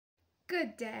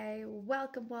Good day.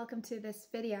 Welcome to this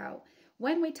video.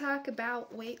 When we talk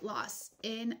about weight loss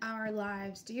in our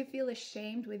lives, do you feel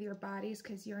ashamed with your bodies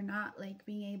because you're not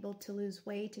being able to lose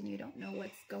weight and you don't know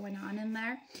what's going on in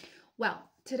there? Well,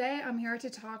 today I'm here to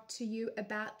talk to you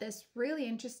about this really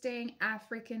interesting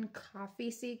African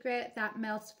coffee secret that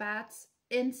melts fats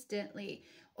instantly,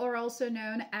 or also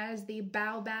known as the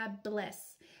Baobab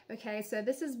Bliss. Okay, so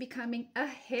this is becoming a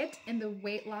hit in the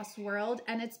weight loss world,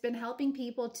 and it's been helping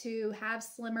people to have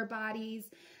slimmer bodies,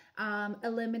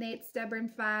 eliminate stubborn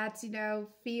fats,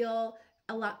 feel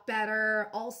a lot better,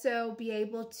 also be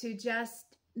able to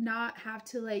just not have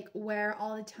to wear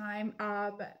all the time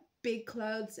big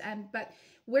clothes, but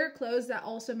wear clothes that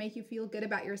also make you feel good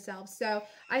about yourself. So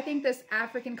I think this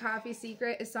African coffee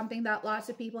secret is something that lots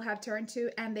of people have turned to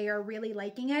and they are really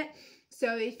liking it.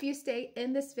 So if you stay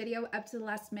in this video up to the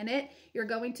last minute, you're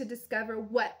going to discover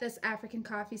what this African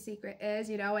coffee secret is,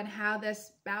 and how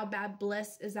this Baobab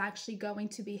Bliss is actually going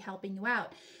to be helping you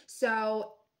out.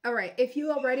 So all right, if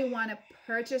you already want to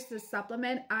purchase this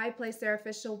supplement, I place their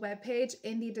official webpage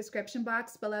in the description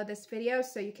box below this video,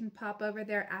 so you can pop over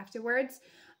there afterwards.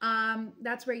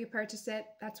 That's where you purchase it.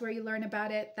 That's where you learn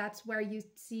about it. That's where you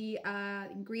see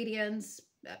ingredients,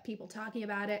 people talking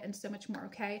about it, and so much more,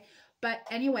 okay? But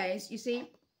anyways, you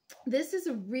see, this is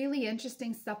a really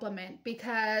interesting supplement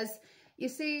because you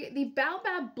see, the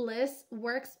Baobab Bliss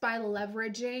works by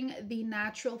leveraging the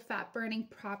natural fat-burning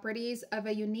properties of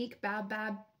a unique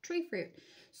baobab tree fruit.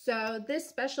 So this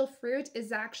special fruit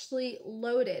is actually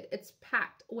loaded. It's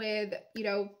packed with,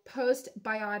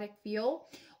 postbiotic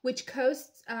fuel, which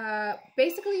coats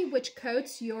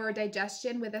your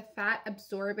digestion with a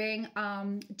fat-absorbing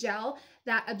gel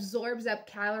that absorbs up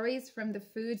calories from the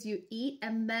foods you eat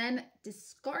and then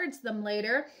discards them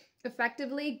later,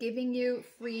 effectively giving you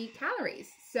free calories.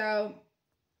 So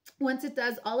once it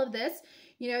does all of this,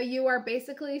 you are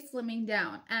basically slimming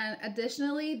down. And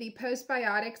additionally, the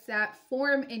postbiotics that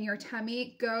form in your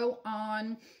tummy go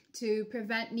on to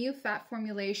prevent new fat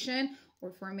formation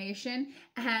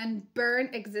and burn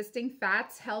existing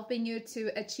fats, helping you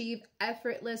to achieve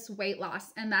effortless weight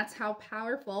loss. And that's how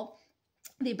powerful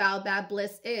the Baobab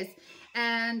Bliss is.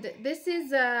 And this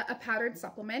is a powdered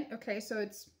supplement, okay? So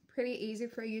it's pretty easy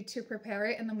for you to prepare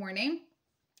it in the morning.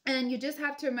 And you just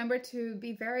have to remember to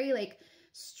be very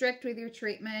strict with your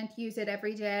treatment. Use it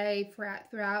every day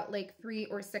throughout 3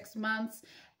 or 6 months.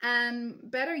 And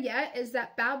better yet is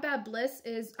that Baobab Bliss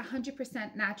is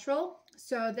 100% natural.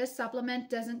 So this supplement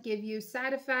doesn't give you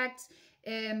side effects.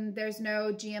 There's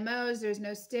no GMOs, there's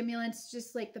no stimulants,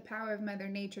 just the power of Mother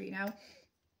Nature,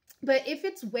 But if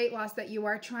it's weight loss that you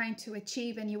are trying to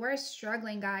achieve and you are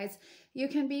struggling, guys, you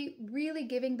can be really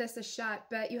giving this a shot,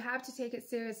 but you have to take it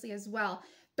seriously as well.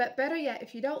 But better yet,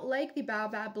 if you don't like the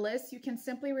Baobab Bliss, you can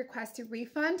simply request a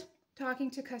refund,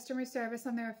 talking to customer service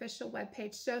on their official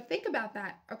webpage. So think about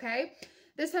that, okay?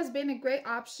 This has been a great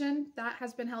option that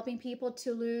has been helping people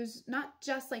to lose not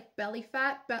just belly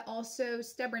fat, but also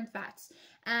stubborn fats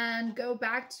and go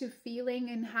back to feeling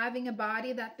and having a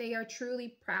body that they are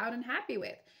truly proud and happy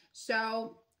with.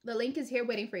 So the link is here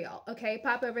waiting for y'all, okay?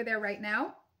 Pop over there right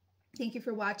now. Thank you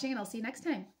for watching, and I'll see you next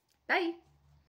time. Bye.